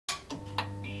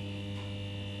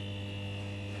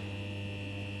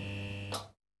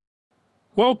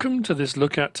Welcome to this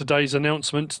look at today's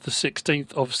announcement, the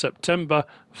 16th of September,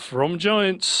 from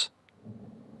Giants.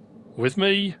 With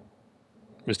me,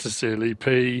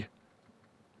 MrSealyp.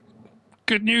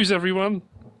 Good news, everyone.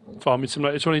 Farming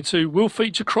Simulator 22 will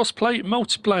feature cross-play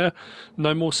multiplayer.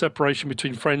 No more separation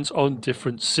between friends on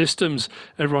different systems.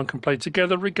 Everyone can play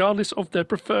together regardless of their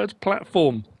preferred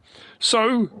platform.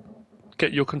 So,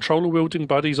 get your controller-wielding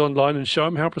buddies online and show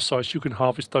them how precise you can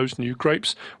harvest those new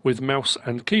grapes with mouse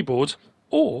and keyboard.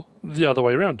 Or the other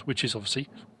way around, which is obviously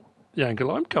the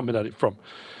angle I'm coming at it from.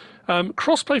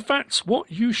 Crossplay facts,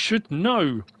 what you should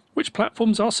know. Which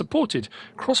platforms are supported?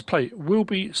 Crossplay will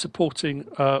be supporting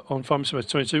on Farming Simulator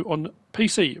 22 on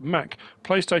PC, Mac,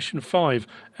 PlayStation 5,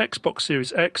 Xbox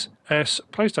Series X, S,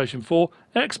 PlayStation 4,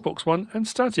 Xbox One and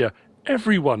Stadia.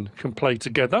 Everyone can play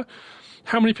together.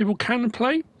 How many people can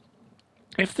play?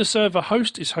 If the server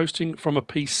host is hosting from a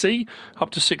PC,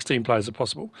 up to 16 players are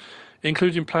possible,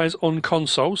 including players on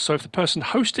consoles. So if the person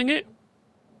hosting it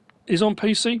is on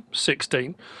PC,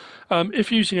 16.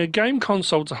 If using a game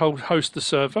console to host the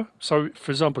server, so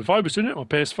for example, if I was doing it on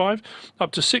PS5,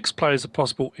 up to 6 players are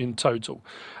possible in total.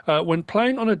 When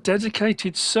playing on a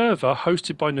dedicated server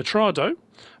hosted by Nitrado,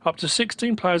 up to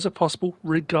 16 players are possible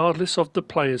regardless of the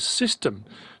player's system.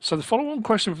 So the follow-on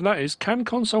question from that is, can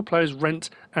console players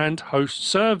rent and host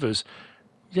servers?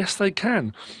 Yes, they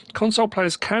can. Console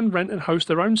players can rent and host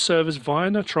their own servers via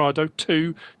Nitrado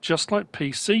too, just like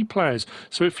PC players.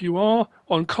 So if you are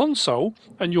on console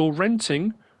and you're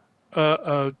renting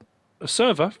a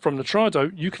server from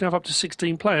Nitrado, you can have up to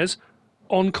 16 players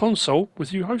on console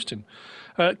with you hosting.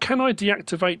 Can I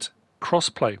deactivate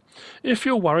crossplay? If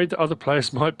you're worried that other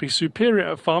players might be superior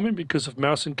at farming because of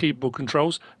mouse and keyboard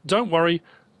controls, don't worry.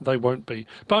 They won't be.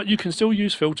 But you can still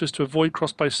use filters to avoid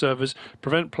cross-play servers,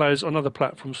 prevent players on other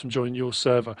platforms from joining your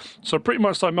server. So pretty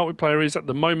much like multiplayer is at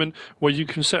the moment, where you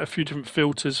can set a few different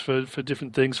filters for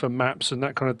different things, for maps and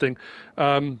that kind of thing,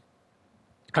 and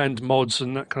mods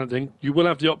and that kind of thing. You will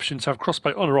have the option to have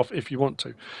cross-play on or off if you want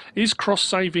to. Is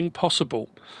cross-saving possible?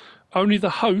 Only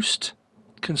the host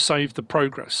can save the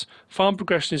progress. Farm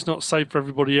progression is not saved for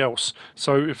everybody else.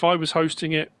 So if I was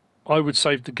hosting it, I would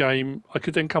save the game. I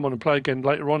could then come on and play again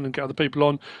later on and get other people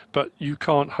on, but you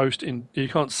can't you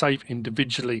can't save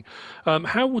individually.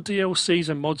 How will DLCs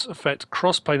and mods affect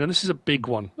crossplay? Now this is a big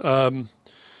one,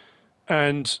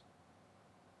 and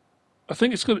I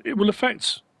think it will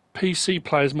affect PC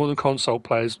players more than console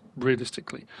players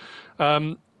realistically.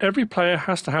 Every player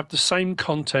has to have the same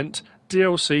content,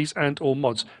 DLCs and/or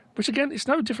mods. Which again, it's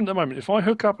no different at the moment. If I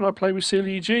hook up and I play with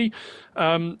CLEG,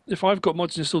 if I've got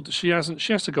mods installed that she hasn't,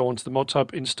 she has to go onto the mod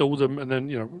hub, install them, and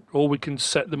then or we can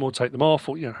set them or take them off,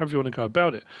 or however you want to go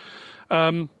about it.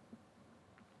 You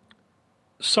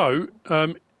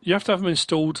have to have them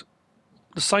installed,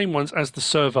 the same ones as the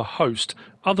server host.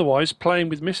 Otherwise,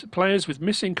 players with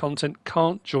missing content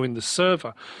can't join the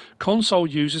server. Console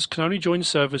users can only join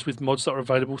servers with mods that are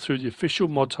available through the official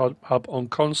mod hub on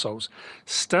consoles.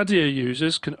 Stadia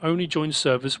users can only join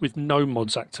servers with no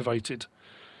mods activated.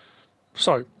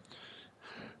 So,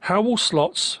 how will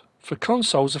slots for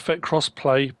consoles affect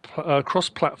cross-platform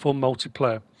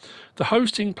multiplayer? The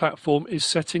hosting platform is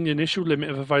setting the initial limit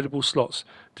of available slots,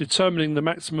 determining the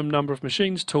maximum number of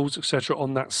machines, tools, etc.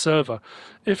 on that server.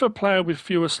 If a player with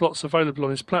fewer slots available on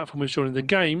his platform is joining the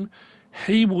game,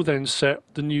 he will then set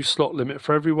the new slot limit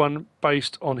for everyone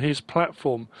based on his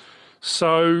platform.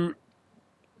 So,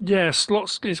 yeah,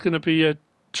 slots is going to be a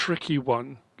tricky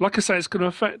one. Like I say, it's going to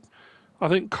affect, I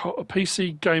think,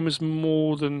 PC gamers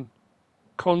more than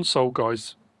console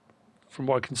guys, from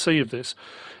what I can see of this.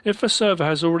 If a server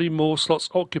has already more slots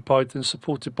occupied than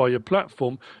supported by your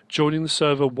platform, joining the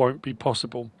server won't be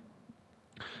possible.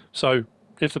 So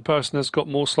if the person has got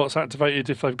more slots activated,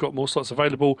 if they've got more slots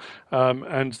available,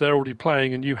 and they're already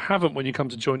playing and you haven't, when you come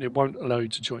to join, it won't allow you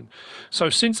to join.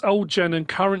 So since old gen and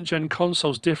current gen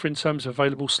consoles differ in terms of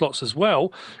available slots as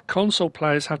well, console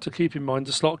players have to keep in mind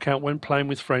the slot count when playing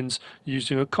with friends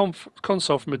using a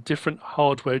console from a different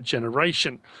hardware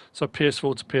generation. So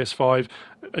PS4 to PS5,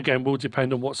 again, will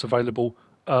depend on what's available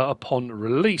upon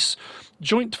release.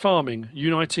 Joint farming,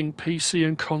 uniting PC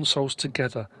and consoles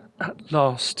together at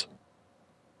last.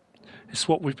 It's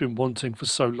what we've been wanting for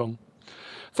so long.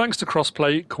 Thanks to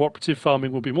crossplay, cooperative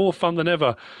farming will be more fun than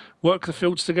ever. Work the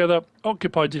fields together,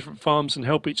 occupy different farms and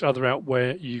help each other out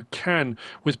where you can.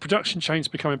 With production chains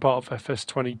becoming part of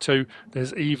FS22,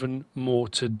 there's even more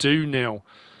to do now.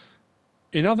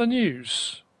 In other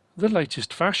news, the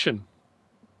latest fashion.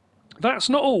 That's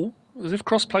not all, as if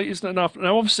crossplay isn't enough.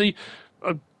 Now obviously,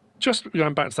 just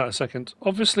going back to that a second,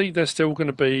 obviously there's still going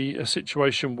to be a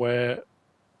situation where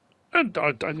And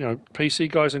PC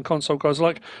guys and console guys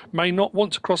alike may not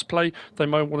want to crossplay. They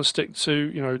may want to stick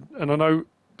to, and I know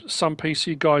some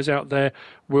PC guys out there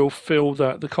will feel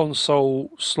that the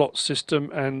console slot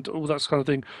system and all that kind of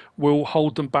thing will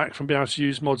hold them back from being able to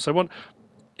use mods they want.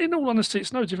 In all honesty,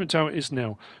 it's no different to how it is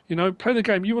now. Play the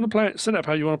game you want to play it, set it up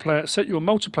how you want to play it, set your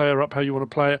multiplayer up how you want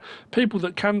to play it. People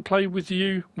that can play with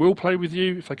you will play with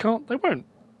you. If they can't, they won't.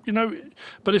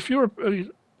 But if you're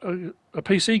a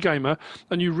PC gamer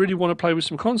and you really want to play with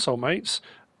some console mates,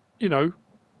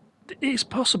 it's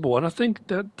possible, and I think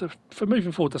that for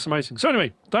moving forward, that's amazing. So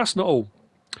anyway, that's not all.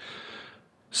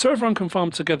 So everyone can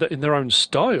farm together in their own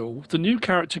style. The new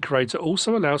character creator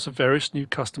also allows for various new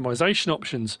customization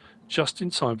options, just in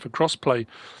time for crossplay.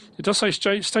 It does say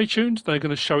stay tuned, they're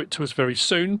going to show it to us very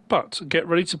soon, but get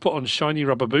ready to put on shiny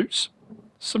rubber boots,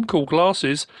 some cool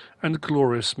glasses, and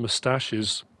glorious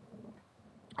moustaches.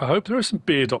 I hope there are some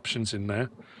beard options in there.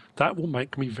 That will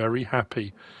make me very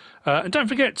happy. And don't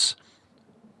forget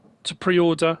to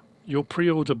pre-order. Your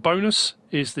pre-order bonus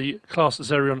is the Class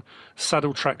Zerion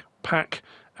Saddle Track Pack,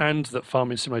 and that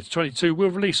Farming Simulator 22 will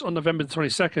release on November the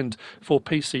 22nd for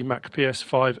PC, Mac,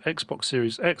 PS5, Xbox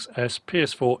Series XS,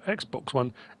 PS4, Xbox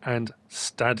One, and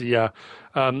Stadia.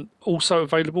 Also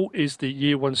available is the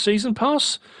Year 1 Season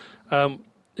Pass.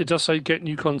 It does say get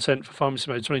new content for Farming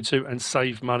Simulator 22 and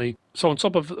save money. So on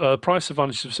top of price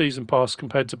advantage of Season Pass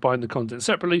compared to buying the content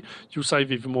separately, you'll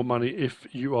save even more money if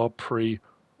you are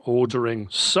pre-ordering.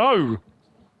 So,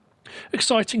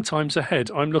 exciting times ahead.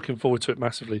 I'm looking forward to it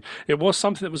massively. It was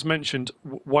something that was mentioned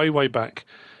way back,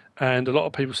 and a lot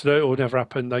of people said, "Oh, it will never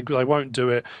happen. They won't do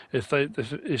it. If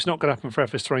it's not going to happen for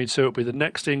FS22, it'll be the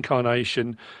next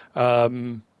incarnation."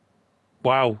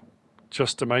 Wow,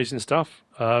 just amazing stuff.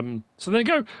 So there you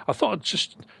go. I thought I'd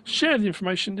just share the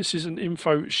information. This is an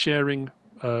info sharing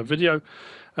video.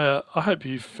 I hope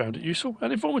you found it useful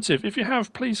and informative. If you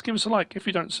have, please give us a like. If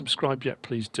you don't subscribe yet,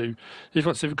 please do. If you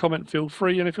want to leave a comment, feel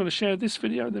free. And if you want to share this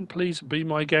video, then please be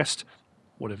my guest.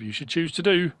 Whatever you should choose to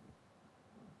do.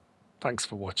 Thanks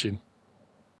for watching.